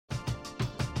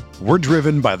We're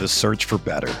driven by the search for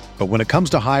better. But when it comes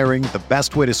to hiring, the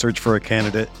best way to search for a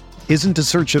candidate isn't to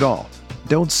search at all.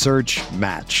 Don't search,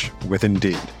 match with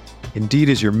Indeed. Indeed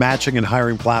is your matching and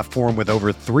hiring platform with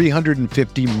over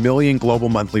 350 million global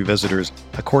monthly visitors,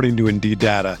 according to Indeed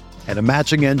data, and a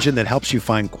matching engine that helps you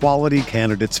find quality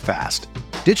candidates fast.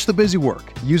 Ditch the busy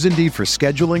work. Use Indeed for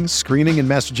scheduling, screening, and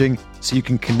messaging so you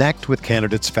can connect with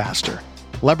candidates faster.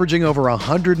 Leveraging over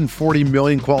 140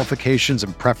 million qualifications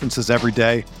and preferences every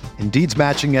day, Indeed's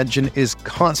matching engine is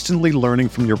constantly learning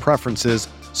from your preferences,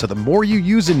 so the more you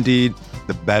use Indeed,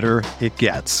 the better it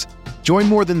gets. Join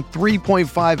more than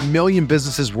 3.5 million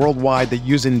businesses worldwide that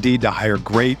use Indeed to hire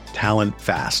great talent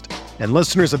fast. And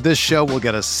listeners of this show will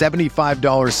get a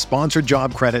 $75 sponsored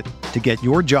job credit to get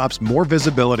your jobs more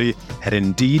visibility at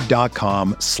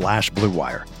Indeed.com/Blue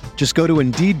Wire. Just go to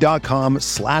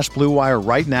Indeed.com/Blue Wire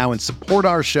right now and support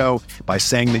our show by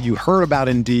saying that you heard about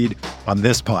Indeed on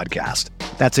this podcast.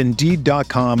 That's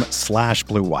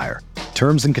Indeed.com/Blue Wire.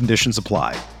 Terms and conditions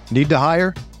apply. Need to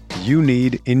hire? You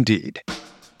need Indeed.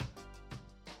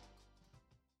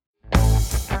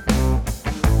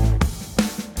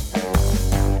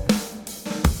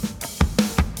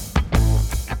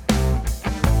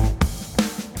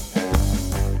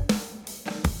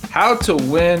 How to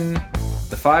win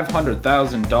the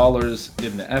 $500,000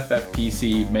 in the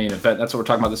FFPC main event. That's what we're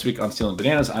talking about this week on Stealing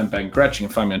Bananas. I'm Ben Gretch. You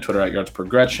can find me on Twitter at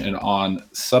YardsPerGretch and on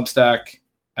Substack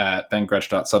at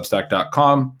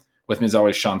bengretch.substack.com. With me as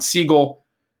always, Sean Siegel,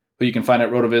 who you can find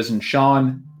at Rotoviz. And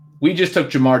Sean, we just took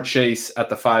Jamar Chase at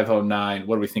the 509.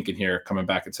 What are we thinking here coming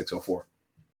back at 604?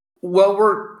 Well,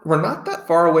 we're not that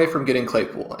far away from getting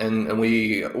Claypool, and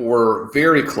we were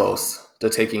very close to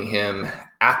taking him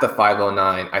at the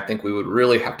 509. I think we would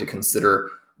really have to consider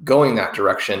going that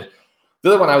direction. The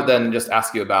other one I would then just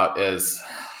ask you about is,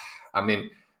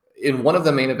 in one of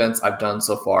the main events I've done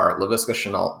so far, Laviska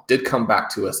Shenault did come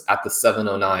back to us at the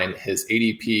 709. His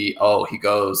ADP, he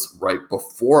goes right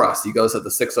before us. He goes at the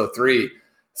 603.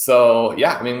 So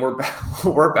yeah,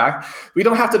 we're back. We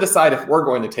don't have to decide if we're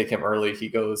going to take him early. He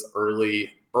goes earlier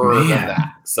than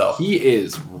that. So he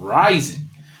is rising.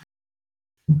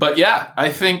 But yeah, I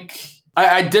think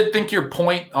I did think your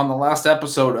point on the last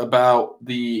episode about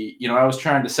I was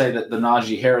trying to say that the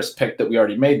Najee Harris pick that we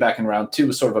already made back in round 2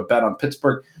 was sort of a bet on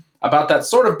Pittsburgh, about that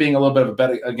sort of being a little bit of a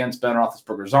bet against Ben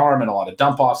Roethlisberger's arm and a lot of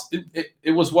dump offs.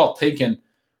 It was well taken.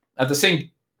 At the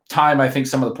same time, I think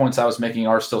some of the points I was making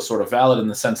are still sort of valid in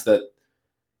the sense that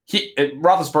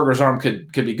Roethlisberger's arm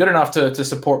could be good enough to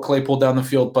support Claypool down the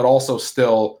field, but also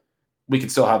we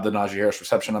could still have the Najee Harris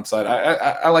reception upside.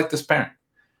 I like this pairing.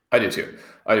 I do too.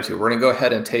 We're going to go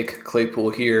ahead and take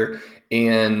Claypool here.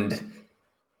 And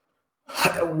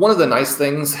one of the nice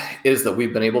things is that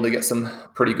we've been able to get some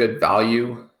pretty good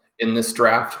value in this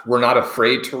draft. We're not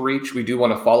afraid to reach. We do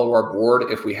want to follow our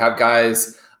board. If we have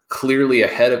guys clearly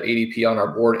ahead of ADP on our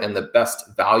board and the best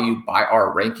value by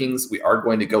our rankings, we are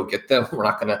going to go get them. We're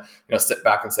not going to sit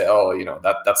back and say,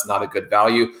 that's not a good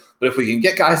value. But if we can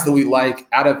get guys that we like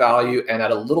at a value and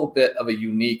at a little bit of a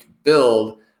unique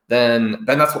build, then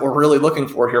that's what we're really looking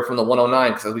for here from the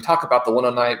 109. Because as we talk about, the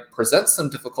 109 presents some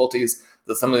difficulties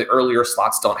that some of the earlier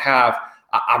slots don't have.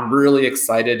 I'm really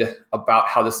excited about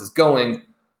how this is going.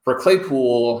 For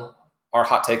Claypool, our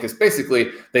hot take is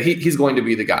basically that he's going to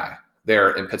be the guy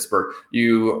there in Pittsburgh.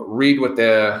 You read what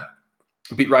the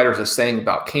beat writers are saying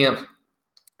about camp.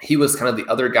 He was kind of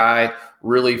the other guy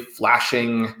really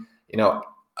flashing,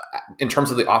 in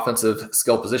terms of the offensive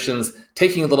skill positions,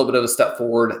 taking a little bit of a step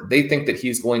forward. They think that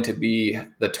he's going to be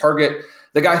the target,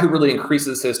 the guy who really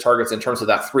increases his targets in terms of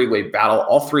that three-way battle.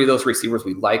 All three of those receivers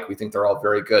we like. We think they're all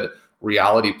very good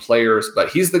reality players, but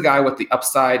he's the guy with the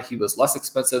upside. He was less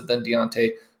expensive than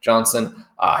Deontay Johnson.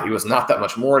 He was not that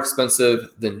much more expensive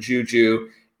than Juju.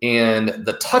 And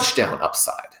the touchdown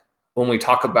upside, when we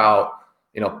talk about,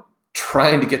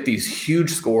 trying to get these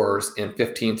huge scores in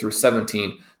 15 through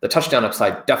 17, the touchdown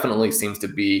upside definitely seems to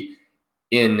be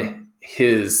in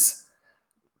his,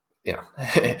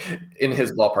 in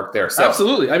his ballpark there. So,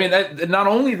 absolutely. Not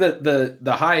only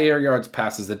the high air yards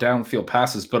passes, the downfield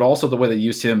passes, but also the way they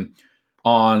used him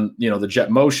on, the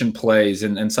jet motion plays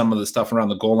and some of the stuff around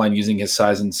the goal line using his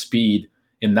size and speed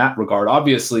in that regard.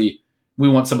 Obviously, we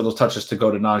want some of those touches to go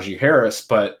to Najee Harris,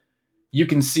 but you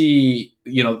can see,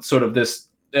 sort of this.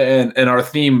 And our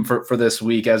theme for this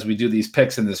week, as we do these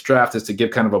picks in this draft, is to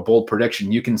give kind of a bold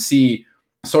prediction. You can see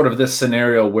sort of this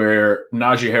scenario where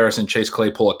Najee Harris and Chase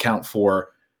Claypool account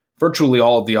for virtually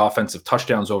all of the offensive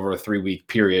touchdowns over a 3-week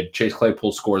period. Chase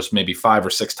Claypool scores maybe 5 or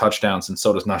 6 touchdowns, and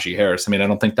so does Najee Harris. I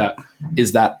don't think that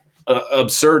is that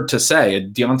absurd to say.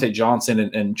 Deontay Johnson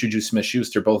and Juju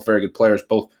Smith-Schuster, both very good players,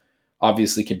 both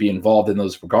obviously can be involved in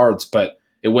those regards, but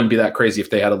it wouldn't be that crazy if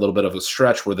they had a little bit of a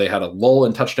stretch where they had a lull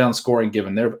in touchdown scoring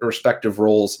given their respective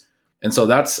roles. And so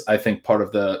that's, I think, part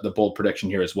of the bold prediction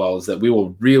here as well, is that we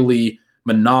will really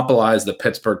monopolize the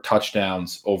Pittsburgh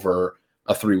touchdowns over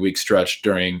a 3-week stretch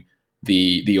during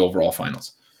the overall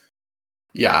finals.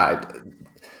 Yeah,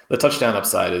 the touchdown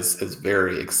upside is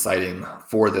very exciting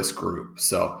for this group.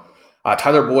 So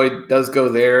Tyler Boyd does go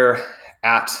there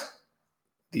at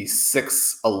the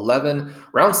 6'11".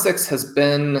 Round 6 has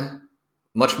been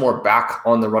much more back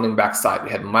on the running back side. We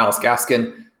had Myles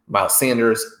Gaskin, Miles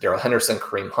Sanders, Darrell Henderson,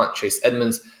 Kareem Hunt, Chase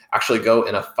Edmonds actually go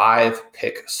in a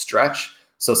 5-pick stretch.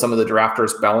 So some of the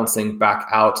drafters balancing back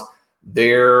out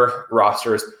their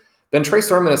rosters. Then Trey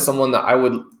Sermon is someone that I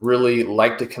would really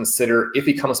like to consider if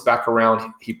he comes back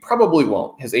around. He probably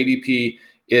won't. His ADP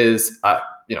is a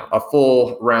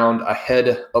full round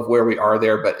ahead of where we are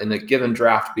there, but in a given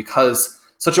draft, because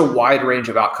such a wide range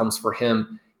of outcomes for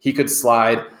him, he could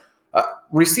slide.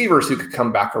 Receivers who could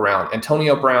come back around.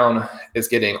 Antonio Brown is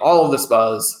getting all of this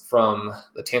buzz from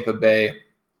the Tampa Bay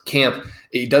camp.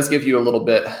 He does give you a little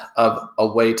bit of a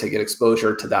way to get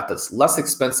exposure to that's less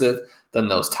expensive than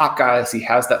those top guys. He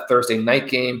has that Thursday night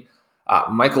game.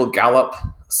 Michael Gallup,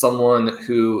 someone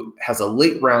who has a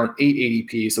late round 8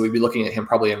 ADP, so we'd be looking at him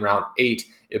probably in round 8.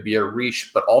 It'd be a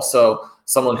reach, but also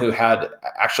someone who had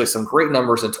actually some great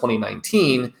numbers in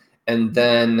 2019, and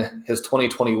then his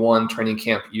 2021 training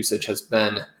camp usage has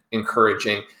been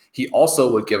encouraging. He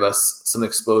also would give us some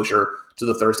exposure to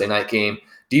the Thursday night game.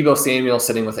 Deebo Samuel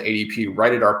sitting with an ADP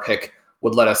right at our pick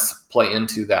would let us play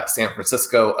into that San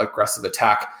Francisco aggressive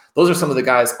attack. Those are some of the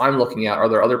guys I'm looking at. Are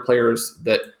there other players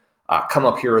that come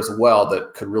up here as well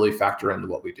that could really factor into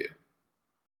what we do?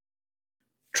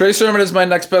 Trey Sermon is my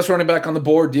next best running back on the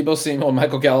board. Deebo Samuel and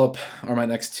Michael Gallup are my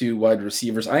next 2 wide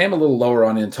receivers. I am a little lower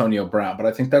on Antonio Brown, but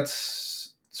I think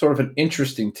that's sort of an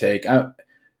interesting take.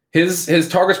 His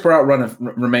targets per out run have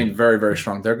remained very, very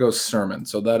strong. There goes Sermon.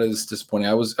 So that is disappointing.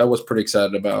 I was pretty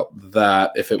excited about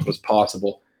that if it was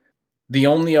possible. The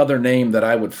only other name that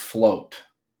I would float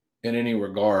in any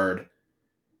regard,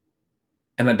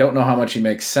 and I don't know how much he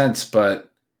makes sense, but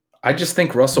I just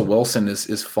think Russell Wilson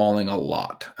is falling a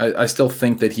lot. I still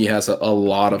think that he has a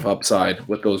lot of upside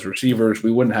with those receivers.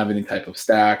 We wouldn't have any type of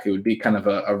stack. It would be kind of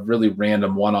a really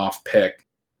random one-off pick.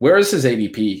 Where is his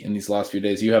ADP in these last few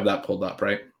days? You have that pulled up,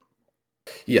 right?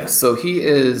 Yes, so he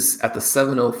is at the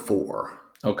 704.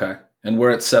 Okay, and we're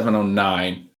at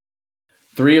 709.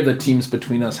 3 of the teams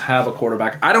between us have a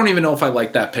quarterback. I don't even know if I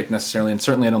like that pick necessarily, and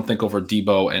certainly I don't think over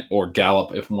Deebo or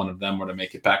Gallup if one of them were to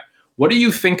make it back. What do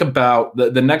you think about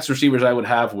the next receivers I would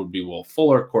have would be Will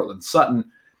Fuller, Cortland Sutton,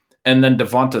 and then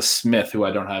Devonta Smith, who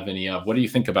I don't have any of. What do you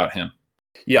think about him?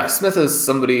 Yeah, Smith is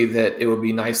somebody that it would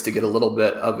be nice to get a little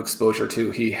bit of exposure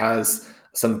to. He has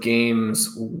some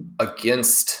games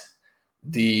against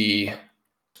the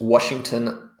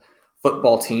Washington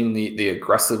football team, the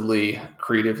aggressively,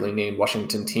 creatively named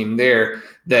Washington team there,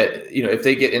 that, if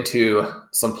they get into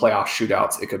some playoff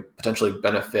shootouts, it could potentially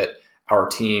benefit our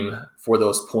team for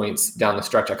those points down the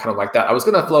stretch. I kind of like that. I was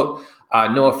going to float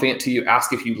Noah Fant to you,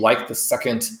 ask if you like the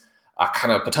second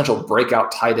kind of potential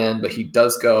breakout tight end, but he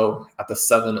does go at the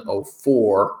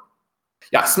 704.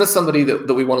 Yeah, Smith's somebody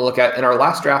that we want to look at. In our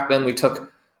last draft, Ben, we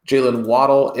took Jalen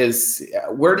Waddle.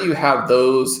 Where do you have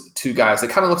those 2 guys? It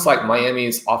kind of looks like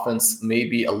Miami's offense may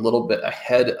be a little bit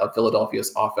ahead of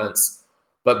Philadelphia's offense,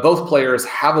 but both players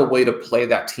have a way to play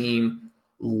that team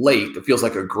late. It feels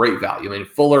like a great value. I mean,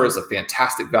 Fuller is a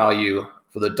fantastic value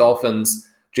for the Dolphins.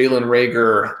 Jalen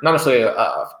Reagor, not necessarily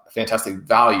a fantastic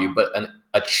value, but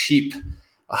a cheap,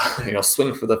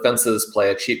 swing for the fences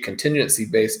play, a cheap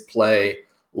contingency-based play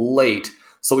late.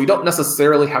 So we don't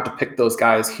necessarily have to pick those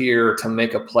guys here to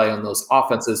make a play on those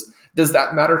offenses. Does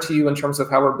that matter to you in terms of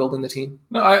how we're building the team?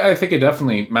 No, I think it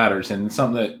definitely matters, and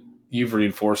something that you've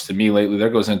reinforced to me lately. There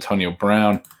goes Antonio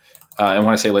Brown. And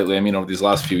when I say lately, I mean over these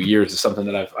last few years, is something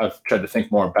that I've tried to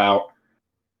think more about.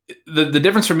 The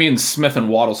difference for me in Smith and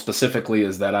Waddle specifically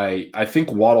is that I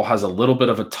think Waddle has a little bit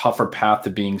of a tougher path to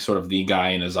being sort of the guy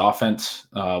in his offense.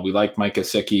 We like Mike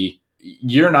Gesicki.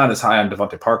 You're not as high on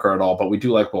Devontae Parker at all, but we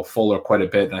do like Will Fuller quite a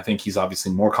bit, and I think he's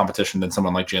obviously more competition than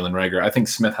someone like Jalen Reagor. I think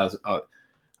Smith has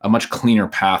a much cleaner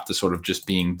path to sort of just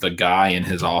being the guy in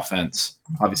his offense.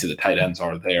 Obviously, the tight ends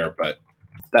are there, but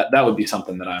that would be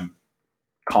something that I'm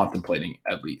contemplating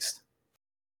at least.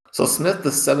 So Smith,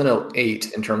 the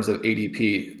 708 in terms of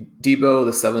ADP, Deebo,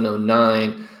 the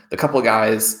 709, the couple of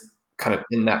guys kind of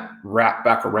in that wrap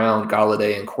back around,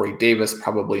 Galladay and Corey Davis,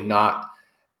 probably not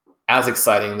as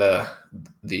exciting. The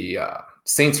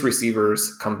Saints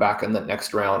receivers come back in the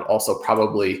next round, also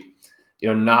probably,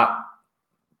 not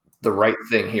the right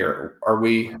thing here? Are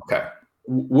we okay?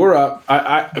 We're up.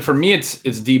 For me, it's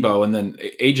Debo, and then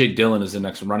AJ Dillon is the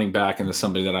next running back, and is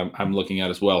somebody that I'm looking at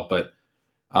as well. But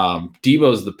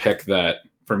Debo is the pick that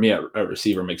for me at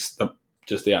receiver makes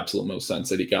just the absolute most sense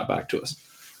that he got back to us.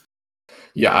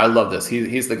 Yeah, I love this.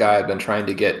 He's the guy I've been trying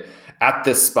to get at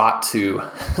this spot to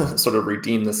sort of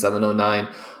redeem the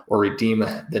 709 or redeem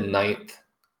the ninth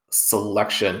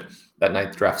selection, that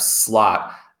ninth draft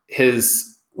slot.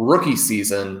 His rookie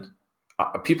season,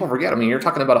 people forget. I mean, you're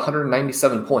talking about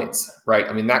 197 points, right?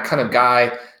 I mean, that kind of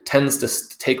guy tends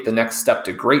to take the next step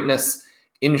to greatness.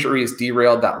 Injuries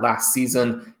derailed that last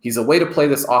season. He's a way to play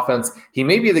this offense. He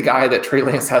may be the guy that Trey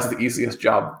Lance has the easiest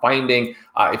job finding.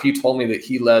 If you told me that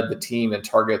he led the team in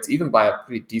targets, even by a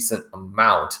pretty decent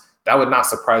amount, that would not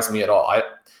surprise me at all.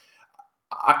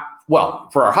 Well,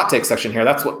 for our hot take section here,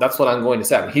 that's what I'm going to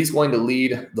say. I mean, he's going to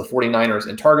lead the 49ers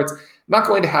in targets. Not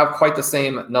going to have quite the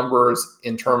same numbers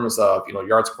in terms of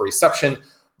yards per reception,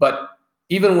 but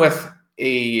even with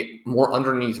a more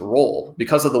underneath role,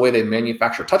 because of the way they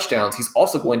manufacture touchdowns, he's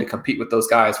also going to compete with those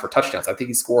guys for touchdowns. I think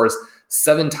he scores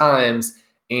 7 times,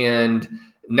 and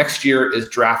next year is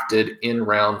drafted in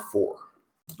round 4.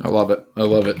 I love it.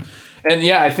 And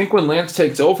yeah, I think when Lance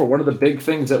takes over, one of the big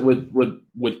things that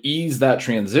would ease that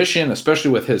transition,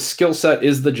 especially with his skill set,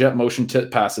 is the jet motion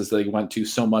tip passes that he went to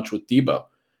so much with Debo.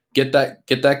 Get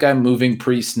that guy moving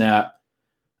pre-snap.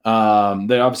 They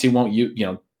obviously won't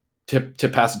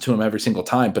tip pass it to him every single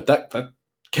time, but that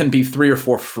can be 3 or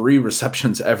 4 free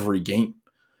receptions every game,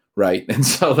 right? And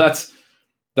so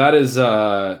those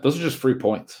are just free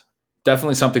points.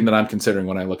 Definitely something that I'm considering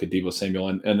when I look at Deebo Samuel,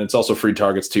 and it's also free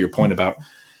targets. To your point about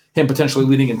him potentially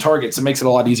leading in targets, it makes it a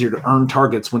lot easier to earn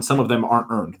targets when some of them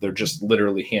aren't earned; they're just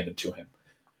literally handed to him.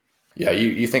 Yeah,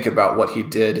 you think about what he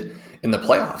did in the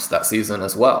playoffs that season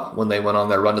as well, when they went on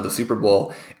their run to the Super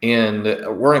Bowl and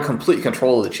were in complete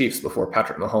control of the Chiefs before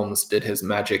Patrick Mahomes did his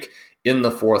magic in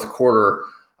the fourth quarter.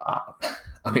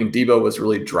 I mean, Debo was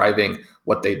really driving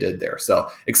what they did there. So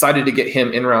excited to get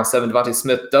him in round 7. Devontae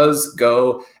Smith does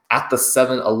go at the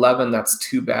 7-11. That's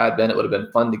too bad, Ben. It would have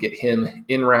been fun to get him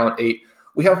in round 8.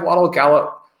 We have Waddle,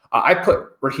 Gallup. I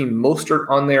put Raheem Mostert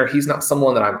on there. He's not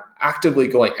someone that I'm actively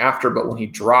going after, but when he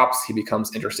drops, he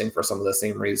becomes interesting for some of the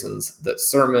same reasons that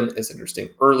Sermon is interesting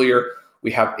earlier.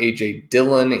 We have A.J.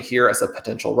 Dillon here as a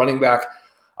potential running back.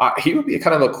 He would be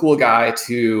kind of a cool guy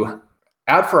to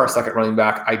add for our second running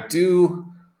back. I do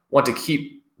want to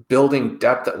keep building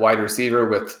depth at wide receiver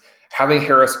with having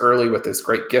Harris early with this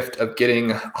great gift of getting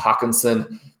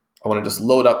Hawkinson. I want to just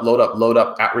load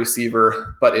up at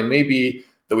receiver, but it may be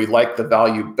that we like the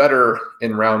value better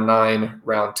in round 9,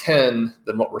 round 10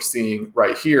 than what we're seeing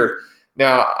right here.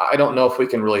 Now, I don't know if we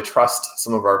can really trust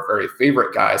some of our very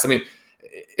favorite guys. I mean,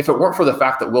 if it weren't for the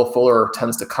fact that Will Fuller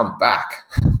tends to come back,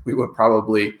 we would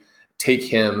probably take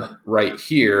him right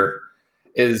here.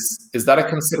 Is that a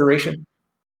consideration?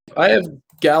 I have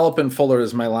Gallup and Fuller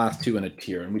as my last 2 in a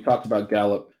tier, and we talked about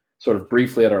Gallup sort of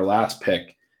briefly at our last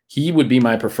pick. He would be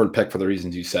my preferred pick for the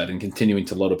reasons you said, and continuing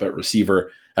to load up at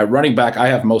receiver. At running back, I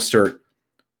have Mostert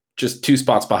just 2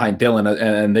 spots behind Dillon,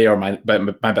 and they are my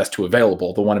best 2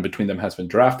 available. The one in between them has been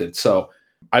drafted. So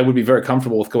I would be very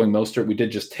comfortable with going Mostert. We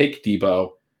did just take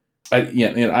Debo. I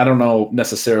don't know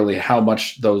necessarily how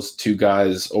much those 2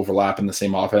 guys overlap in the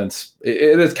same offense.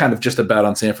 It is kind of just a bet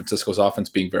on San Francisco's offense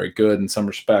being very good in some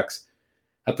respects.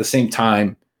 At the same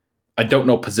time, I don't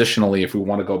know positionally if we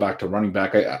want to go back to running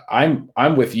back.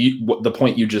 I'm with you. The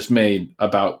point you just made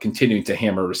about continuing to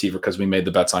hammer receiver because we made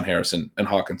the bets on Harrison and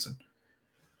Hawkinson.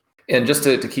 And just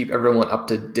to keep everyone up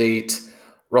to date,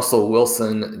 Russell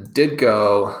Wilson did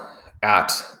go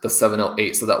at the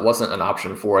 708, so that wasn't an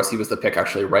option for us. He was the pick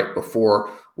actually right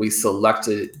before we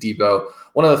selected Debo.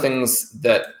 One of the things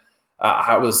that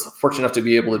I was fortunate enough to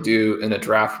be able to do in a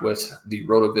draft with the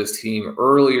RotoViz team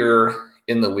earlier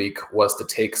in the week was to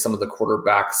take some of the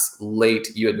quarterbacks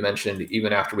late. You had mentioned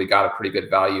even after we got a pretty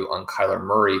good value on Kyler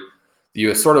Murray,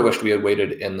 you sort of wished we had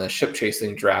waited in the ship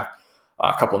chasing draft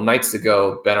a couple nights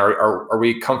ago. Ben, are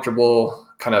we comfortable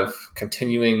kind of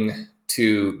continuing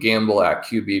to gamble at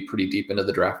QB pretty deep into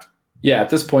the draft? Yeah, at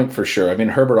this point for sure. I mean,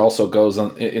 Herbert also goes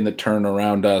in the turn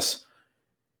around us.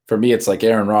 For me, it's like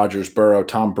Aaron Rodgers, Burrow,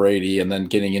 Tom Brady, and then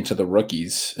getting into the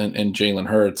rookies and Jalen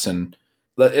Hurts. And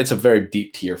it's a very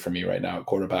deep tier for me right now at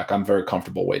quarterback. I'm very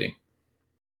comfortable waiting.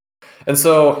 And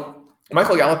so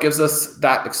Michael Gallup gives us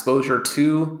that exposure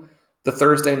to the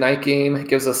Thursday night game. It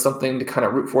gives us something to kind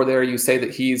of root for there. You say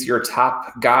that he's your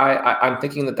top guy. I'm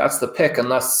thinking that that's the pick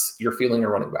unless you're feeling a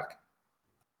running back.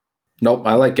 Nope,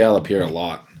 I like Gallup here a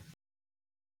lot.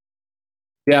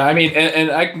 Yeah, I mean,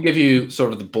 and I can give you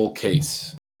sort of the bull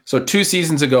case. So 2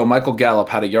 seasons ago, Michael Gallup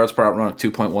had a yards per out run of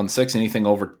 2.16. Anything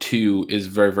over 2 is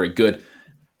very, very good.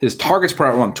 His targets per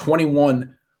out run,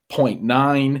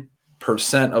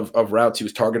 21.9% of routes he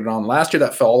was targeted on. Last year,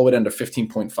 that fell all the way down to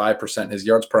 15.5%. His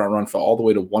yards per out run fell all the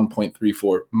way to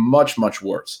 1.34. Much, much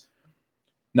worse.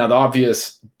 Now, the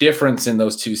obvious difference in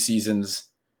those 2 seasons,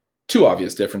 2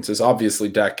 obvious differences. Obviously,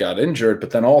 Dak got injured,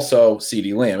 but then also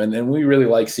CeeDee Lamb. And we really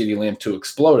like CeeDee Lamb to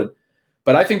exploded.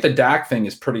 But I think the Dak thing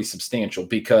is pretty substantial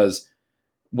because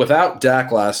without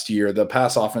Dak last year, the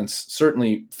pass offense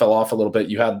certainly fell off a little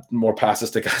bit. You had more passes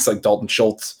to guys like Dalton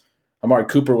Schultz. Amari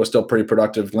Cooper was still pretty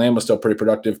productive. Lamb was still pretty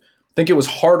productive. I think it was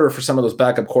harder for some of those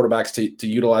backup quarterbacks to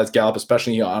utilize Gallup,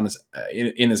 especially on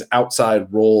in his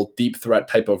outside role, deep threat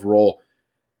type of role.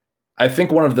 I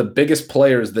think one of the biggest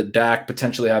players that Dak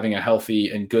potentially having a healthy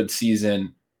and good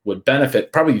season would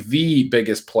benefit, probably the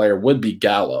biggest player would be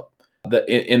Gallup.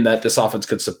 In that this offense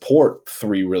could support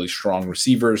 3 really strong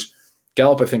receivers.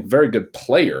 Gallup, I think, very good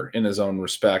player in his own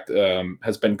respect,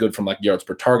 has been good from like yards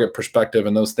per target perspective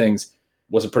and those things,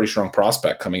 was a pretty strong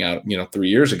prospect coming out, 3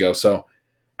 years ago. So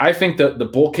I think that the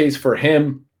bull case for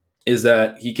him is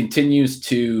that he continues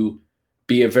to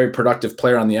be a very productive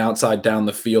player on the outside down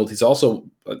the field. He's also,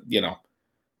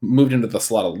 moved into the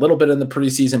slot a little bit in the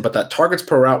preseason, but that targets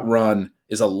per route run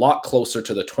is a lot closer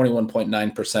to the 21.9%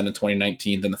 in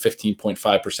 2019 than the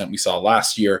 15.5% we saw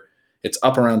last year. It's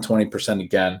up around 20%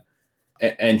 again.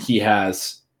 And he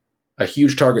has a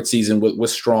huge target season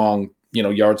with strong,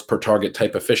 yards per target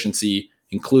type efficiency,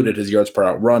 included his yards per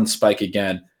out run spike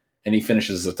again, and he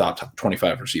finishes as a top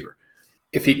 25 receiver.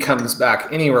 If he comes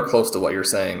back anywhere close to what you're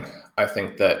saying, I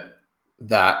think that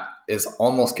is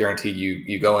almost guaranteed.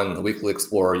 You go in the Weekly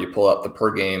Explorer, you pull up the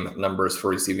per game numbers for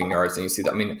receiving yards, and you see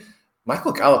that. I mean,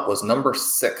 Michael Gallup was number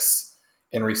 6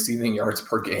 in receiving yards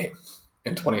per game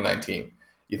in 2019.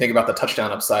 You think about the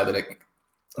touchdown upside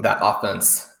that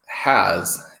offense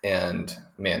has, and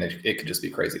man, it could just be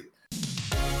crazy.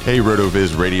 Hey,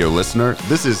 RotoViz radio listener,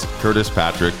 this is Curtis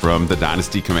Patrick from the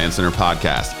Dynasty Command Center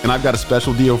podcast, and I've got a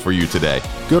special deal for you today.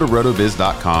 Go to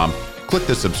rotoviz.com, click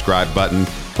the subscribe button,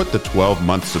 put the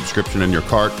 12-month subscription in your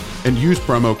cart, and use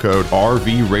promo code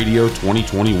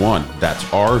RVRadio2021. That's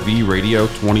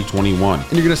RVRadio2021,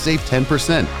 and you're going to save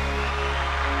 10%.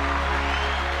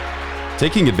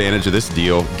 Taking advantage of this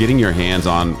deal, getting your hands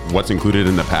on what's included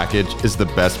in the package is the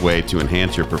best way to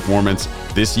enhance your performance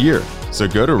this year. So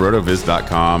go to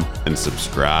rotoviz.com and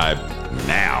subscribe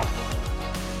now.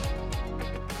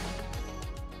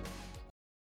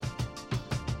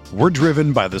 We're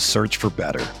driven by the search for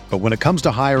better. But when it comes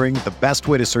to hiring, the best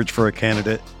way to search for a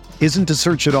candidate isn't to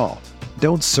search at all.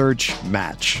 Don't search,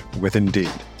 match with Indeed.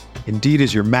 Indeed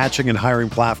is your matching and hiring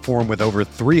platform with over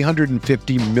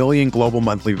 350 million global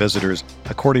monthly visitors,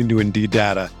 according to Indeed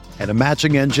data, and a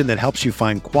matching engine that helps you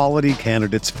find quality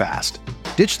candidates fast.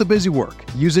 Ditch the busy work.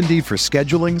 Use Indeed for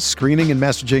scheduling, screening, and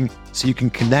messaging so you can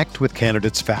connect with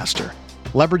candidates faster.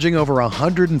 Leveraging over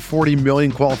 140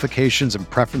 million qualifications and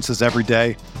preferences every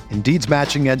day, Indeed's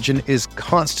matching engine is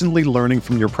constantly learning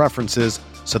from your preferences,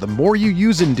 so the more you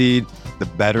use Indeed, the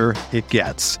better it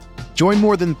gets. Join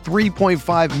more than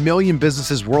 3.5 million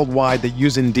businesses worldwide that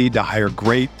use Indeed to hire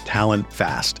great talent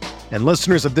fast. And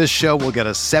listeners of this show will get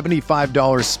a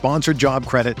 $75 sponsored job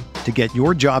credit to get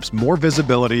your jobs more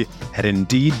visibility at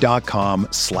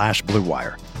Indeed.com/Blue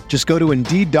Wire. Just go to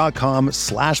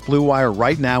Indeed.com/Blue Wire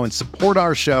right now and support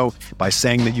our show by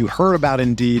saying that you heard about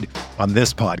Indeed on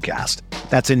this podcast.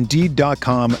 That's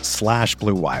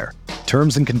Indeed.com/Blue Wire.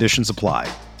 Terms and conditions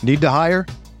apply. Need to hire?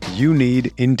 You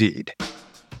need Indeed.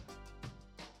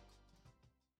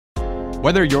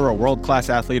 Whether you're a world-class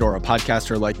athlete or a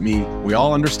podcaster like me, we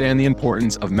all understand the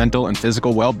importance of mental and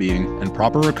physical well-being and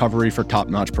proper recovery for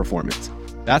top-notch performance.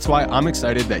 That's why I'm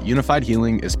excited that Unified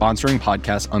Healing is sponsoring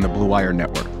podcasts on the Blue Wire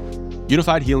Network.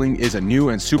 Unified Healing is a new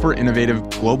and super innovative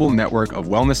global network of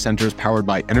wellness centers powered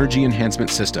by Energy Enhancement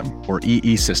System, or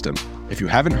EE System. If you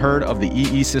haven't heard of the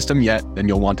EE System yet, then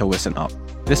you'll want to listen up.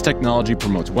 This technology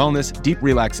promotes wellness, deep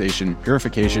relaxation,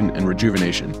 purification, and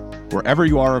rejuvenation. Wherever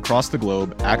you are across the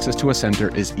globe, access to a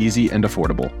center is easy and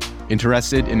affordable.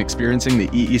 Interested in experiencing the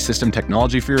EE System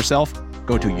technology for yourself?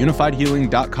 Go to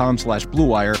unifiedhealing.com/Blue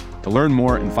Wire to learn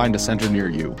more and find a center near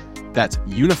you. That's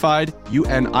unified,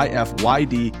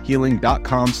 UNIFYD,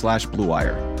 healing.com/Blue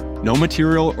Wire. No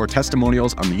material or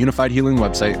testimonials on the Unified Healing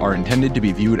website are intended to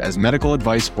be viewed as medical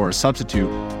advice or a substitute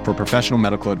for professional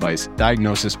medical advice,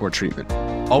 diagnosis, or treatment.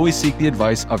 Always seek the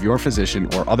advice of your physician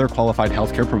or other qualified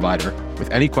healthcare provider with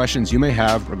any questions you may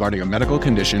have regarding a medical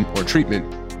condition or treatment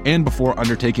and before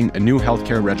undertaking a new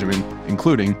healthcare regimen,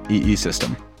 including EE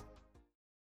System.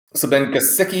 So Ben,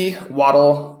 Gesicki,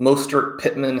 Waddle, Mostert,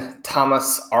 Pittman,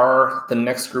 Thomas are the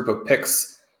next group of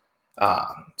picks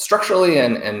structurally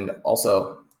and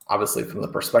also obviously from the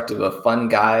perspective of fun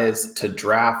guys to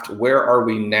draft. Where are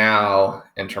we now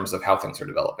in terms of how things are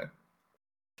developing?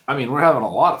 I mean, we're having a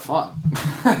lot of fun.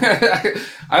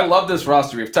 I love this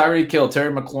roster. We have Tyreek Hill,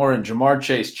 Terry McLaurin, Jamar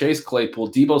Chase, Chase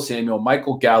Claypool, Deebo Samuel,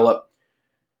 Michael Gallup.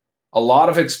 A lot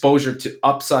of exposure to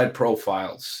upside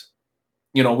profiles.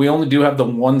 You know, we only do have the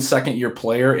 1 second-year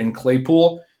player in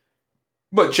Claypool,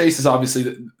 but Chase is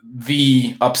obviously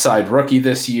the upside rookie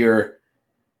this year.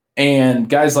 And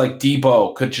guys like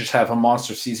Deebo could just have a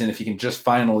monster season if he can just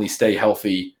finally stay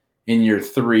healthy in year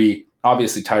 3.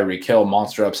 Obviously, Tyreek Hill,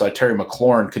 monster upside. Terry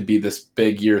McLaurin could be this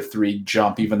big year 3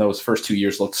 jump, even though his first 2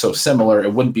 years looked so similar.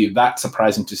 It wouldn't be that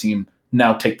surprising to see him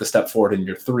now take the step forward in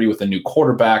year 3 with a new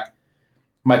quarterback.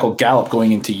 Michael Gallup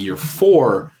going into year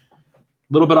 4, a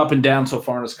little bit up and down so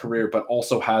far in his career, but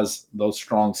also has those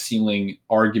strong ceiling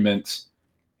arguments.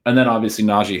 And then obviously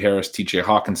Najee Harris, TJ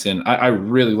Hawkinson. I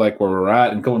really like where we're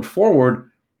at. And going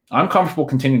forward, I'm comfortable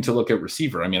continuing to look at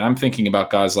receiver. I mean, I'm thinking about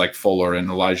guys like Fuller and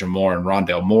Elijah Moore and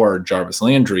Rondale Moore, Jarvis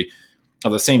Landry.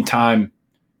 At the same time,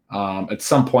 at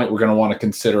some point, we're going to want to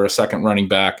consider a second running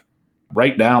back.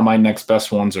 Right now, my next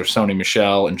best ones are Sony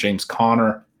Michel and James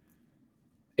Conner.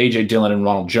 A.J. Dillon and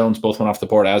Ronald Jones both went off the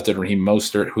board, as did Raheem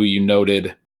Mostert, who you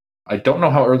noted. I don't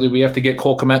know how early we have to get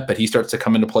Cole Kmet, but he starts to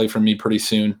come into play for me pretty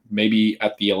soon, maybe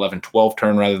at the 11-12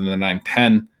 turn rather than the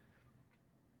 9-10.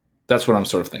 That's what I'm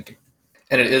sort of thinking.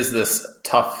 And it is this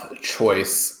tough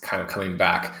choice kind of coming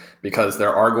back because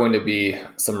there are going to be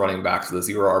some running backs. The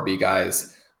 0 RB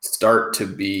guys start to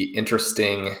be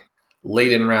interesting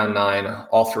late in round 9,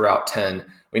 all throughout 10.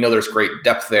 We know there's great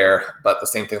depth there, but the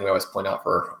same thing we always point out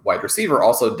for wide receiver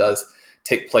also does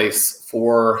take place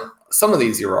for some of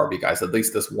these 0 RB guys, at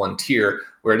least this one tier,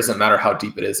 where it doesn't matter how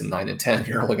deep it is in 9 and 10,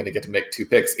 you're only going to get to make 2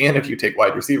 picks. And if you take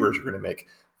wide receivers, you're going to make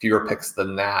fewer picks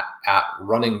than that at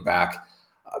running back.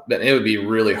 But it would be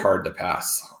really hard to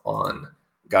pass on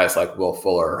guys like Will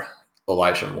Fuller,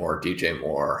 Elijah Moore, DJ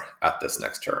Moore at this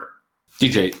next turn.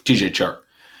 DJ Chark.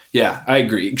 Yeah, I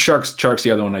agree. Chark's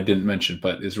the other one I didn't mention,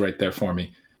 but is right there for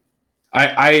me.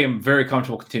 I am very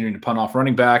comfortable continuing to punt off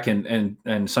running back, and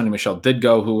Sony Michel did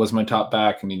go, who was my top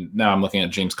back. I mean, now I'm looking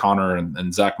at James Conner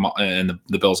and Zach and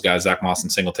the Bills guys, Zach Moss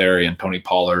and Singletary and Tony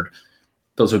Pollard.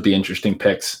 Those would be interesting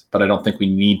picks, but I don't think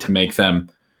we need to make them.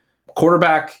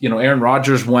 Quarterback, Aaron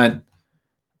Rodgers went.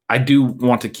 I do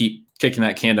want to keep kicking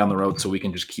that can down the road so we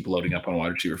can just keep loading up on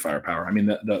wide receiver firepower. I mean,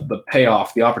 the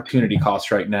payoff, the opportunity cost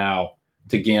right now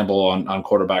to gamble on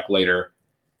quarterback later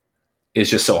is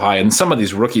just so high. And some of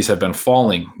these rookies have been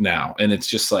falling now. And it's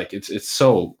just like, it's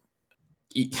so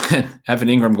Evan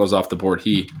Ingram goes off the board.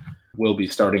 He will be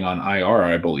starting on IR,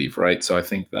 I believe. Right. So I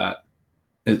think that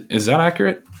is that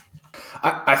accurate?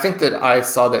 I think that I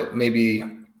saw that maybe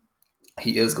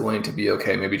he is going to be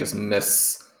okay. Maybe just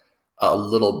miss a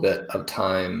little bit of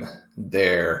time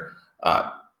there.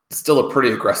 Still a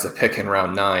pretty aggressive pick in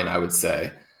round 9, I would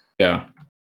say. Yeah.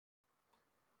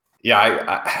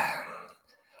 Yeah.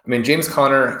 I mean, James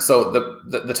Conner. So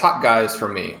the top guys for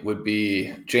me would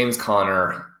be James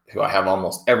Conner, who I have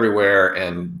almost everywhere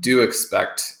and do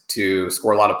expect to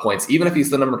score a lot of points, even if he's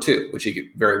the number 2, which he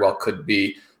very well could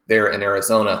be there in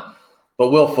Arizona. But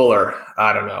Will Fuller,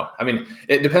 I don't know. I mean,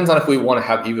 it depends on if we want to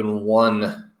have even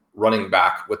one running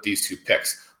back with these 2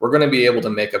 picks. We're going to be able to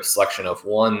make a selection of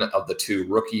one of the 2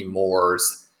 rookie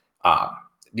Moores,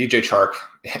 DJ Chark,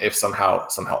 if somehow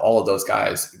all of those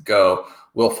guys go.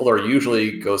 Will Fuller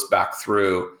usually goes back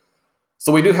through.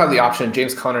 So we do have the option.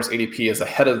 James Conner's ADP is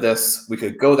ahead of this. We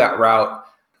could go that route.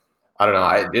 I don't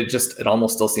know. It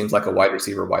almost still seems like a wide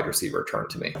receiver turn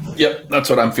to me. Yep, that's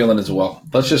what I'm feeling as well.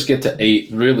 Let's just get to 8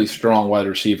 really strong wide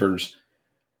receivers.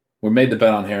 We made the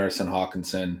bet on Harris and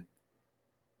Hawkinson.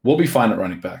 We'll be fine at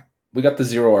running back. We got the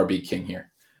 0 RB king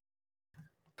here.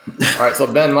 All right, so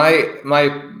Ben,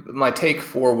 my take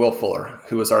for Will Fuller,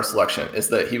 who was our selection, is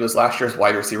that he was last year's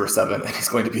wide receiver 7, and he's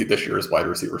going to be this year's wide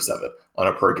receiver 7 on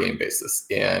a per game basis.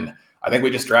 And I think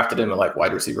we just drafted him at like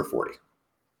wide receiver 40.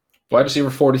 Wide receiver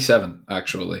 47,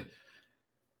 actually.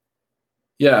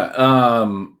 Yeah.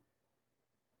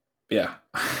 Yeah.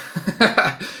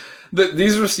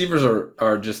 These receivers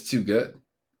are just too good.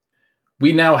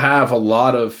 We now have a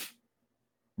lot of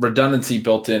redundancy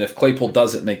built in. If Claypool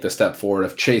doesn't make the step forward,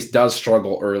 if Chase does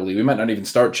struggle early, we might not even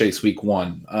start Chase week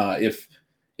 1. If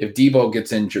Deebo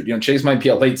gets injured, Chase might be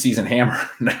a late season hammer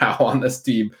now on this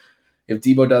team. If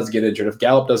Deebo does get injured, if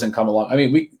Gallup doesn't come along, I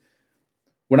mean,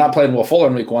 we're not playing Will Fuller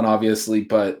in week 1, obviously,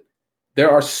 but there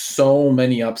are so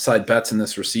many upside bets in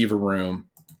this receiver room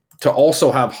to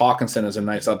also have Hawkinson as a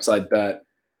nice upside bet,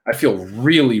 I feel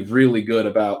really, really good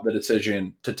about the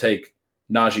decision to take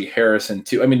Najee Harrison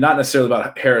too. I mean, not necessarily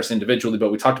about Harris individually,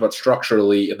 but we talked about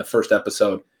structurally in the first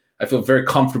episode. I feel very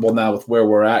comfortable now with where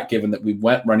we're at, given that we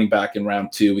went running back in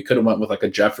round 2. We could have went with like a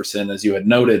Jefferson, as you had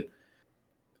noted.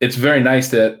 It's very nice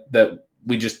that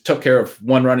we just took care of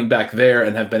one running back there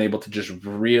and have been able to just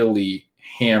really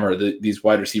hammer these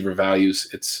wide receiver values.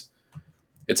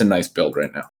 It's a nice build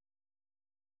right now.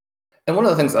 And one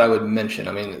of the things that I would mention,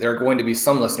 I mean, there are going to be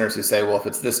some listeners who say, well, if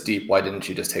it's this deep, why didn't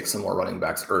you just take some more running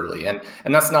backs early? And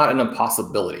that's not an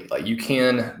impossibility. Like, you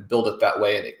can build it that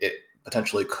way, and it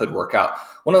potentially could work out.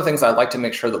 One of the things I'd like to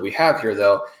make sure that we have here,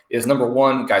 though, is number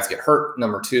one, guys get hurt.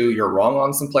 Number two, you're wrong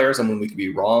on some players, and when we could be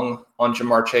wrong on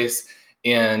Jamar Chase.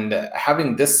 And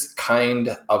having this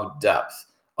kind of depth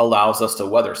allows us to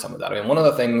weather some of that. I mean, one of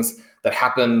the things that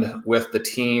happened with the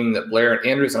team that Blair and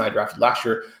Andrews and I drafted last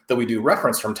year that we do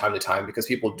reference from time to time, because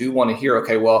people do want to hear,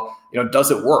 okay, well, does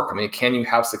it work? I mean, can you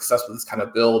have success with this kind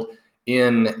of build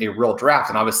in a real draft?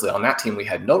 And obviously on that team, we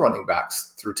had no running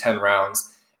backs through 10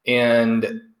 rounds.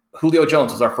 And Julio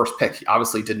Jones was our first pick. He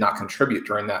obviously did not contribute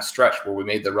during that stretch where we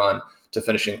made the run to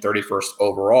finishing 31st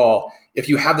overall. If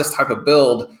you have this type of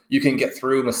build, you can get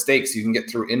through mistakes, you can get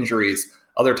through injuries.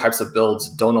 Other types of builds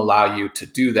don't allow you to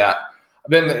do that.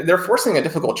 Then they're forcing a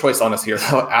difficult choice on us here,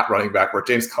 though, at running back, where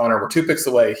James Conner, we're 2 picks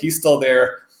away. He's still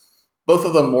there. Both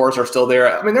of the Moores are still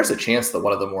there. I mean, there's a chance that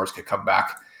one of the Moores could come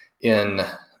back in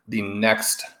the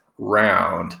next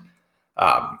round.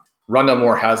 Rondell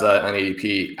Moore has an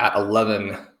ADP at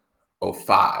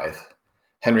 11:05.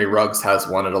 Henry Ruggs has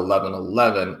one at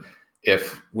 11:11.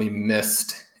 If we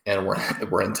missed and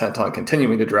we're intent on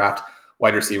continuing to draft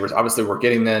wide receivers, obviously we're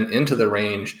getting then into the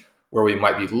range where we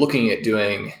might be looking at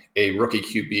doing a rookie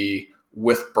QB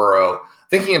with Burrow,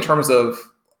 thinking in terms of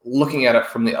looking at it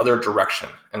from the other direction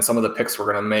and some of the picks we're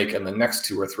going to make in the next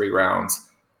 2 or 3 rounds.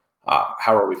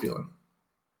 How are we feeling?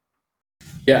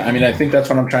 Yeah, I mean, I think that's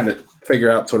what I'm trying to figure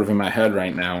out sort of in my head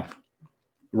right now.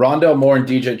 Rondell Moore and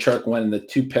DJ Chark went in the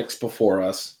 2 picks before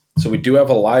us. So we do have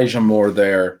Elijah Moore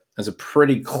there as a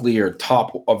pretty clear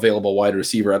top available wide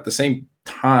receiver. At the same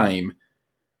time,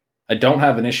 I don't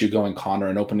have an issue going Connor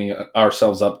and opening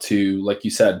ourselves up to, like you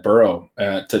said, Burrow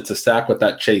to stack with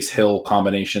that Chase Hill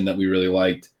combination that we really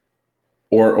liked,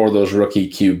 or those rookie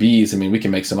QBs. I mean, we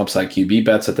can make some upside QB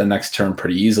bets at the next turn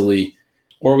pretty easily,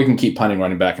 or we can keep punting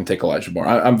running back and take Elijah Moore.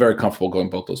 I'm very comfortable going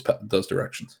both those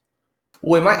directions.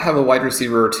 Well, we might have a wide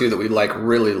receiver or two that we like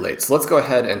really late. So let's go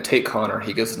ahead and take Connor.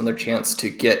 He gives us another chance to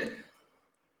get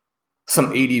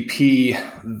some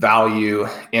ADP value,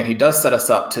 and he does set us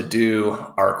up to do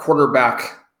our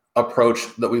quarterback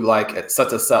approach that we like. It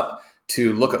sets us up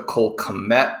to look at Cole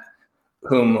Kmet,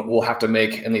 whom we'll have to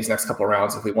make in these next couple of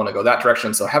rounds if we want to go that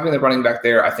direction. So having the running back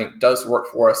there, I think, does work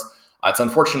for us. It's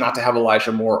unfortunate not to have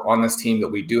Elijah Moore on this team,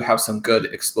 but we do have some good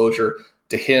exposure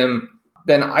to him.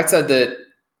 Ben, I said that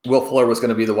Will Fuller was going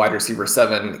to be the wide receiver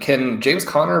 7. Can James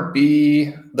Conner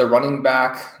be the running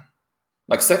back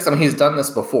like 6? I mean, he's done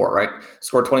this before, right?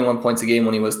 Scored 21 points a game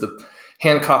when he was the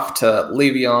handcuff to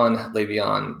Le'Veon.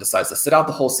 Le'Veon decides to sit out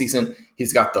the whole season.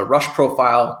 He's got the rush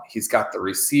profile. He's got the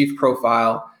receive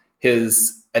profile.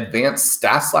 His advanced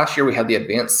stats last year, we had the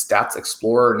Advanced Stats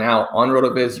Explorer now on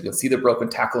RotoViz. You can see the broken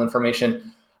tackle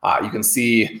information. You can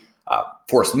see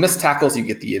forced missed tackles. You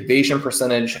get the evasion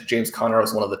percentage. James Conner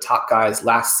was one of the top guys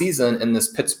last season in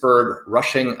this Pittsburgh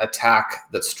rushing attack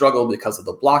that struggled because of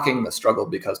the blocking, that struggled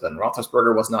because Ben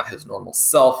Roethlisberger was not his normal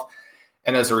self.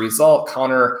 And as a result,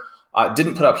 Conner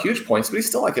didn't put up huge points, but he's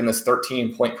still like in this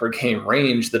 13 point per game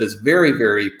range that is very,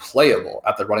 very playable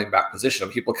at the running back position.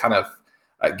 People kind of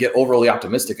get overly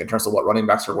optimistic in terms of what running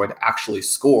backs are going to actually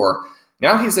score.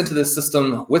 Now he's into this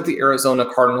system with the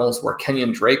Arizona Cardinals where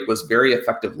Kenyon Drake was very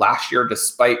effective last year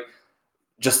despite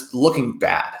just looking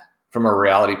bad from a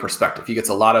reality perspective. He gets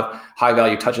a lot of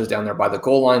high-value touches down there by the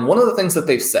goal line. One of the things that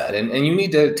they've said, and you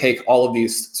need to take all of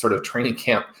these sort of training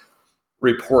camp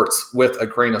reports with a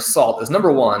grain of salt, is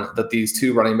number one, that these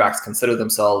 2 running backs consider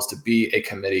themselves to be a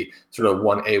committee, sort of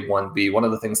 1A, 1B. One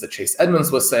of the things that Chase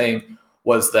Edmonds was saying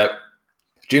was that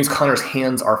James Conner's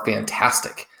hands are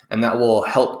fantastic, and that will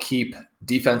help keep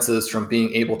defenses from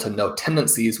being able to know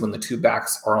tendencies when the 2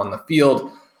 backs are on the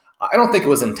field. I don't think it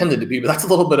was intended to be, but that's a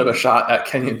little bit of a shot at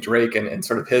Kenyon Drake and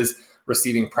sort of his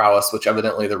receiving prowess, which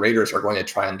evidently the Raiders are going to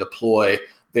try and deploy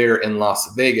there in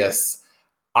Las Vegas.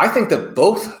 I think that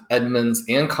both Edmonds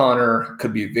and Conner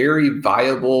could be very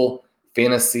viable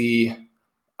fantasy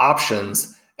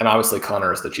options, and obviously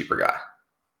Conner is the cheaper guy.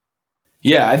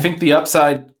 Yeah, I think the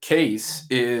upside case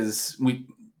is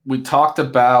we talked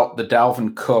about the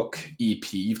Dalvin Cook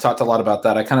EP. You've talked a lot about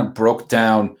that. I kind of broke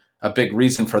down a big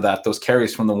reason for that, those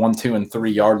carries from the 1, 2, and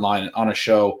 3 yard line on a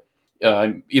show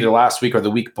either last week or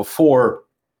the week before,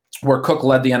 where Cook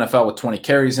led the NFL with 20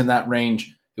 carries in that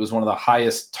range. It was one of the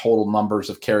highest total numbers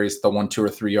of carries at the 1, 2, or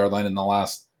 3 yard line in the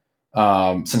last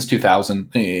since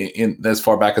 2000, as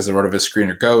far back as the RotoViz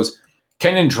screener goes.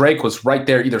 Kenyon Drake was right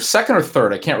there, either second or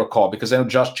third. I can't recall, because I know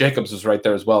Josh Jacobs was right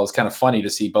there as well. It's kind of funny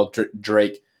to see both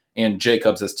Drake and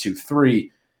Jacobs as 2-3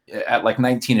 at like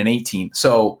 19 and 18.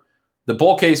 So the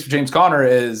bull case for James Conner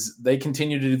is they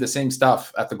continue to do the same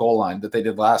stuff at the goal line that they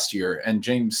did last year. And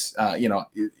James,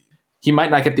 he might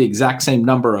not get the exact same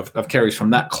number of carries from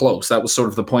that close. That was sort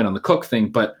of the point on the Cook thing.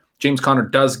 But James Conner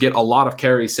does get a lot of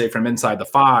carries, say, from inside the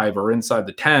 5 or inside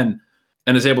the 10,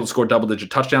 and is able to score double-digit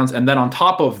touchdowns. And then on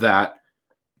top of that,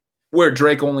 where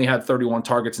Drake only had 31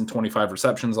 targets and 25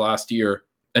 receptions last year,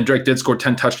 and Drake did score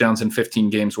 10 touchdowns in 15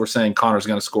 games, we're saying Connor's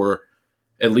going to score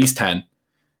at least 10.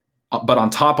 But on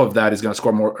top of that, he's going to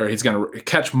score more, or he's going to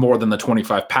catch more than the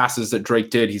 25 passes that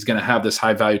Drake did. He's going to have this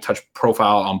high-value touch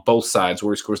profile on both sides,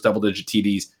 where he scores double-digit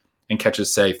TDs and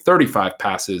catches, say, 35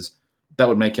 passes. That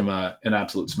would make him an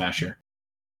absolute smasher.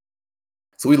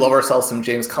 So we love ourselves some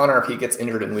James Conner. If he gets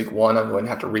injured in week 1, I'm going to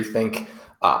have to rethink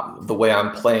the way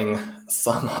I'm playing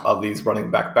some of these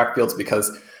running back backfields,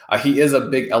 because he is a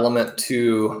big element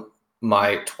to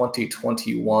my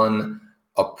 2021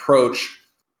 approach.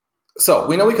 So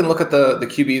we know we can look at the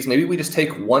QBs. Maybe we just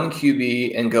take one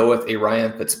QB and go with a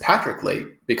Ryan Fitzpatrick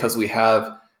late, because we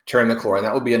have Terry McLaurin.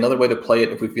 That would be another way to play it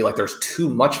if we feel like there's too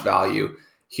much value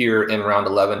here in round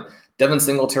 11. Devin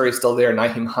Singletary is still there.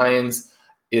 Nyheim Hines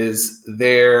is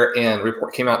there, and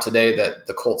report came out today that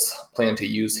the Colts plan to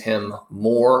use him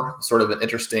more. Sort of an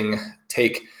interesting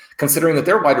take, considering that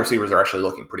their wide receivers are actually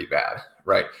looking pretty bad,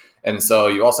 right? And so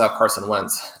you also have Carson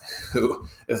Wentz, who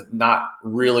is not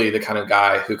really the kind of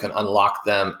guy who can unlock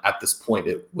them at this point,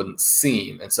 it wouldn't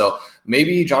seem. And so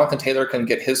maybe Jonathan Taylor can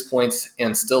get his points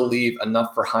and still leave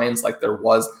enough for Hines like there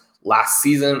was last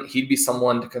season. He'd be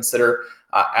someone to consider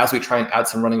as we try and add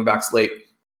some running backs late.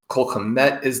 Cole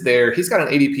Kmet is there. He's got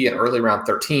an ADP in early round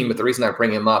 13, but the reason I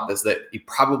bring him up is that he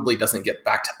probably doesn't get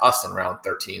back to us in round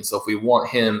 13. So if we want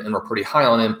him and we're pretty high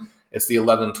on him, it's the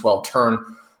 11-12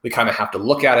 turn. We kind of have to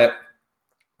look at it.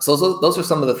 So those are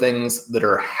some of the things that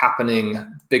are happening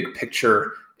big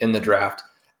picture in the draft.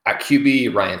 At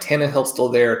QB, Ryan Tannehill still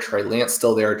there, Trey Lance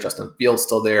still there, Justin Fields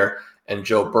still there, and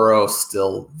Joe Burrow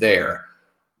still there.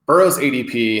 Burrow's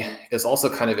ADP is also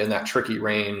kind of in that tricky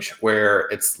range where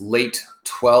it's late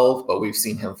 12, but we've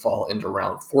seen him fall into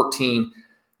round 14.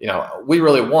 We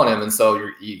really want him, and so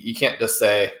you can't just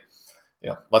say,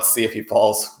 let's see if he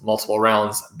falls multiple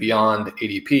rounds beyond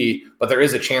ADP, but there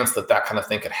is a chance that kind of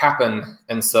thing could happen.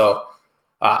 And so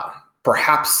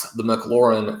perhaps the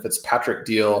McLaurin Fitzpatrick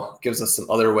deal gives us some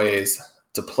other ways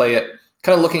to play it.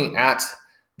 Kind of looking at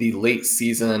the late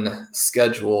season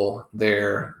schedule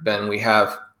there, Ben, we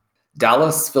have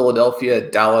Dallas, Philadelphia.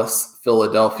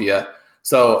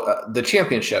 So the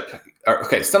championship,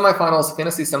 semifinals,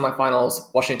 fantasy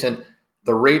semifinals, Washington,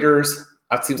 the Raiders,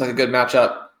 that seems like a good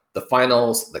matchup. The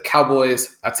finals, the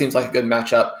Cowboys, that seems like a good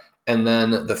matchup. And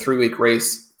then the 3-week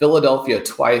race, Philadelphia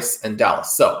twice and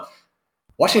Dallas. So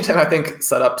Washington, I think,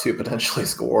 set up to potentially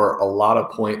score a lot of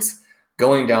points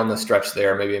going down the stretch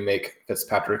there, maybe make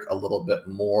Fitzpatrick a little bit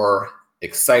more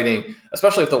exciting,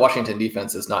 especially if the Washington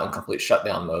defense is not in complete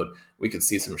shutdown mode. We could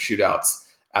see some shootouts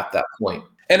at that point.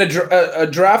 And a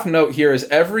draft note here is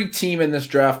every team in this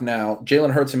draft now,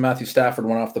 Jalen Hurts and Matthew Stafford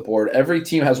went off the board. Every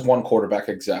team has one quarterback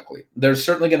exactly. There's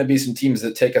certainly going to be some teams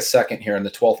that take a second here in the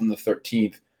 12th and the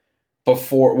 13th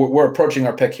before we're approaching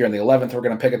our pick here in the 11th. We're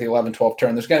going to pick at the 11-12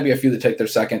 turn. There's going to be a few that take their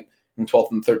second and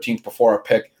 12th and 13th before our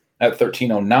pick at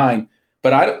 13:09.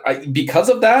 But I because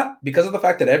of the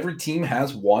fact that every team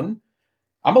has one,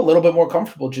 I'm a little bit more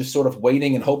comfortable just sort of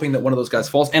waiting and hoping that one of those guys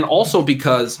falls. And also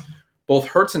because both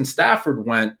Hurts and Stafford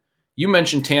went. You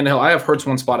mentioned Tannehill. I have Hurts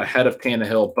one spot ahead of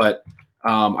Tannehill, but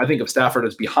I think of Stafford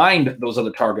as behind those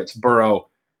other targets, Burrow,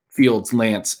 Fields,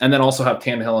 Lance, and then also have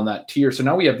Tannehill in that tier. So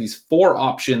now we have these 4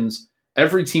 options.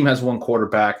 Every team has one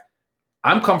quarterback.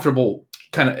 I'm comfortable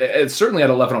it's certainly at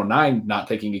 11:09 not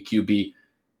taking a QB.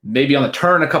 Maybe on the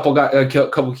turn a couple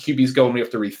QBs go and we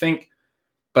have to rethink,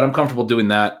 but I'm comfortable doing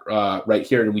that right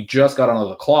here. And we just got onto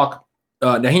the clock.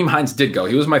 Nyheim Hines did go.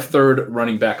 He was my 3rd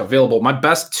running back available. My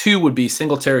best 2 would be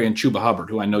Singletary and Chuba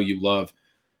Hubbard, who I know you love.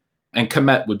 And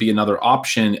Kmet would be another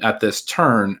option at this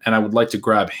turn, and I would like to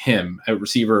grab him. At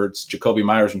receiver, it's Jacoby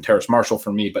Myers and Terrace Marshall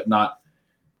for me, but not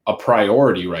a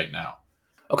priority right now.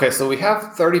 Okay, so we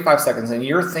have 35 seconds, and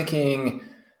you're thinking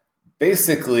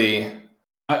basically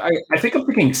I think I'm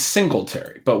thinking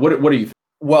Singletary, but what do you think?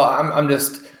 Well,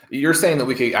 you're saying that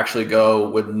we could actually go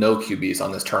with no QBs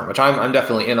on this term, which I'm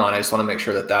definitely in on. I just want to make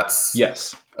sure that that's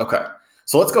yes. Okay.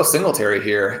 So let's go Singletary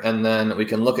here, and then we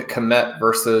can look at Kmet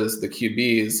versus the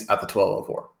QBs at the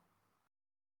 1204.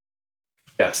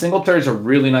 Yeah, Singletary's a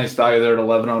really nice value there at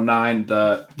 1109.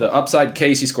 The upside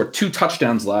case, he scored 2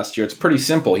 touchdowns last year. It's pretty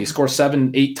simple. He scores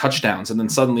 7-8 touchdowns, and then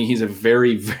suddenly he's a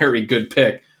very, very good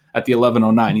pick at the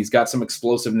 1109. He's got some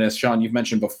explosiveness. Sean, you've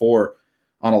mentioned before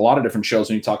on a lot of different shows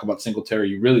when you talk about Singletary,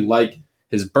 you really like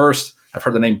his burst. I've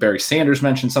heard the name Barry Sanders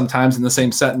mentioned sometimes in the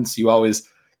same sentence. You always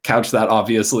couch that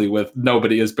obviously with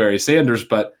nobody is Barry Sanders,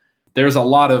 but there's a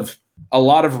lot of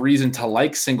reason to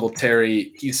like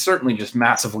Singletary. He's certainly just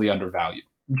massively undervalued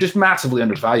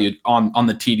on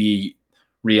the TD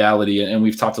reality. And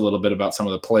we've talked a little bit about some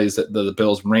of the plays that the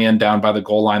Bills ran down by the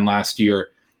goal line last year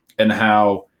and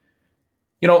how,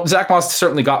 Zach Moss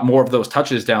certainly got more of those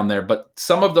touches down there, but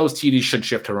some of those TDs should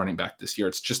shift to running back this year.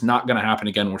 It's just not going to happen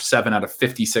again where 7 out of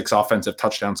 56 offensive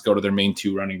touchdowns go to their main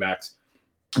 2 running backs.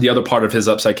 The other part of his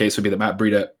upside case would be that Matt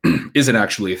Breida isn't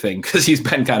actually a thing because he's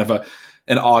been kind of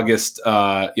an August,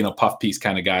 puff piece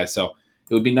kind of guy. So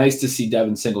it would be nice to see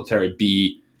Devin Singletary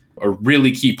be a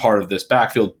really key part of this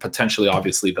backfield, potentially,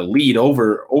 obviously, the lead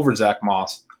over Zach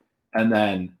Moss. And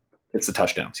then it's the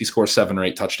touchdowns. He scores 7 or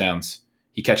 8 touchdowns.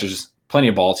 He catches plenty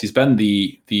of balls. He's been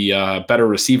the better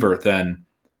receiver than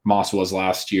Moss was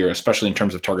last year, especially in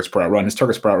terms of targets per out run. His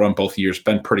targets per out run both years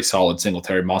been pretty solid.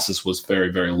 Singletary, Moss's was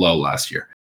very, very low last year.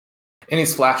 And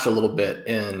he's flashed a little bit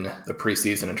in the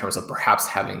preseason in terms of perhaps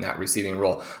having that receiving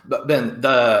role. But Ben,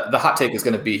 the hot take is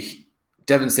going to be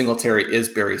Devin Singletary is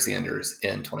Barry Sanders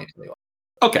in 2021.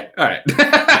 Okay, all right.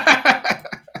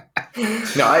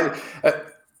 No,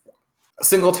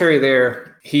 Singletary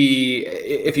there,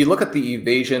 if you look at the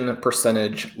evasion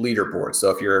percentage leaderboard,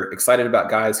 so if you're excited about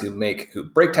guys who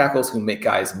break tackles, who make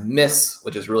guys miss,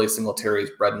 which is really Singletary's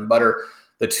bread and butter,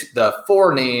 the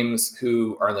 4 names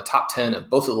who are in the top 10 of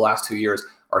both of the last 2 years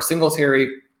are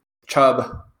Singletary,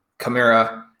 Chubb,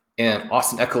 Kamara, and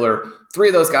Austin Eckler. 3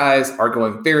 of those guys are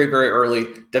going very, very early.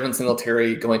 Devin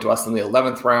Singletary going to us in the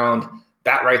 11th round.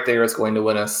 That right there is going to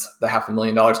win us the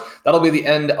 $500,000. That'll be the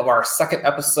end of our second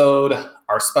episode,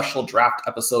 our special draft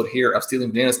episode here of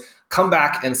Stealing Bananas. Come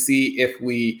back and see if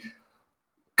we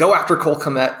go after Cole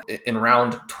Kmet in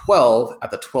round 12 at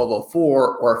the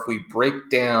 1204, or if we break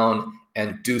down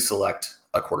and do select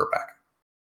a quarterback.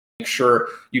 Make sure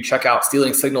you check out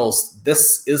Stealing Signals.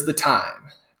 This is the time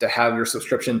to have your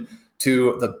subscription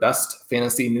to the best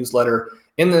fantasy newsletter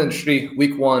in the industry.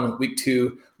 Week 1, week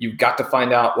 2, you've got to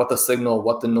find out what the signal,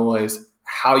 what the noise,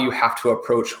 how you have to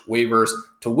approach waivers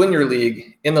to win your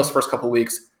league in those first couple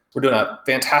weeks. We're doing a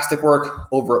fantastic work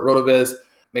over at RotoViz.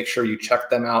 Make sure you check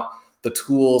them out. The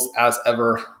tools, as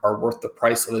ever, are worth the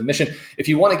price of admission. If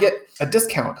you want to get a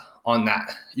discount on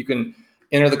that, you can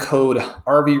enter the code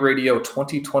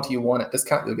RVRadio2021 at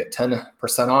discount. You'll get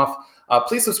 10% off.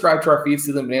 Please subscribe to our feed,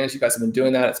 Stealing Bananas. You guys have been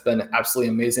doing that. It's been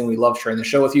absolutely amazing. We love sharing the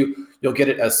show with you. You'll get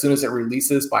it as soon as it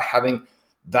releases by having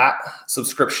that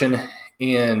subscription.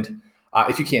 And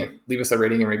if you can, leave us a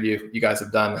rating and review. You guys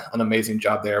have done an amazing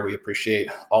job there. We appreciate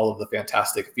all of the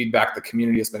fantastic feedback. The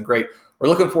community has been great. We're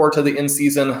looking forward to the in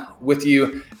season with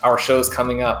you. Our shows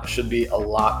coming up should be a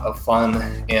lot of fun.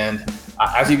 And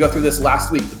as you go through this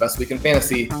last week, the best week in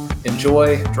fantasy,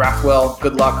 enjoy, draft well,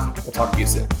 good luck. We'll talk to you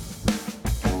soon.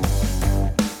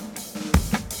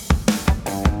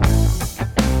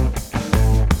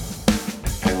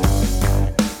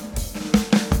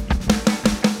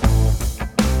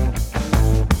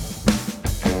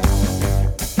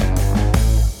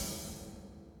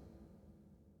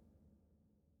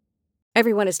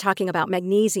 Everyone is talking about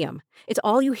magnesium. It's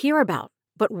all you hear about.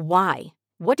 But why?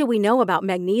 What do we know about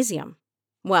magnesium?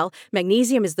 Well,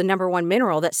 magnesium is the #1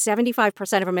 mineral that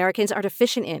 75% of Americans are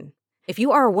deficient in. If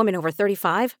you are a woman over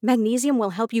 35, magnesium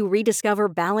will help you rediscover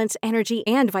balance, energy,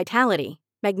 and vitality.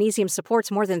 Magnesium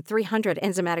supports more than 300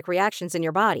 enzymatic reactions in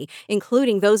your body,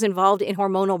 including those involved in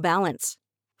hormonal balance.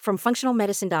 From functional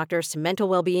medicine doctors to mental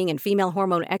well-being and female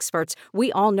hormone experts,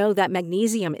 we all know that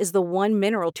magnesium is the one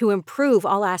mineral to improve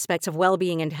all aspects of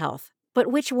well-being and health. But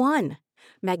which one?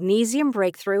 Magnesium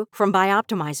Breakthrough from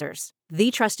Bioptimizers,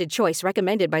 the trusted choice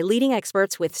recommended by leading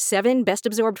experts with 7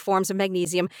 best-absorbed forms of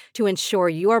magnesium to ensure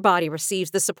your body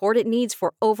receives the support it needs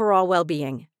for overall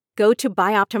well-being. Go to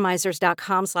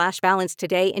bioptimizers.com/balance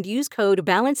today and use code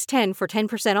BALANCE10 for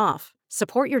 10% off.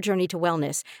 Support your journey to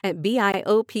wellness at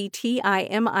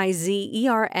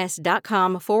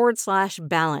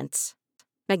bioptimizers.com/balance.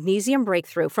 Magnesium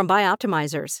Breakthrough from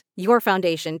Bioptimizers, your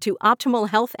foundation to optimal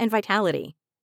health and vitality.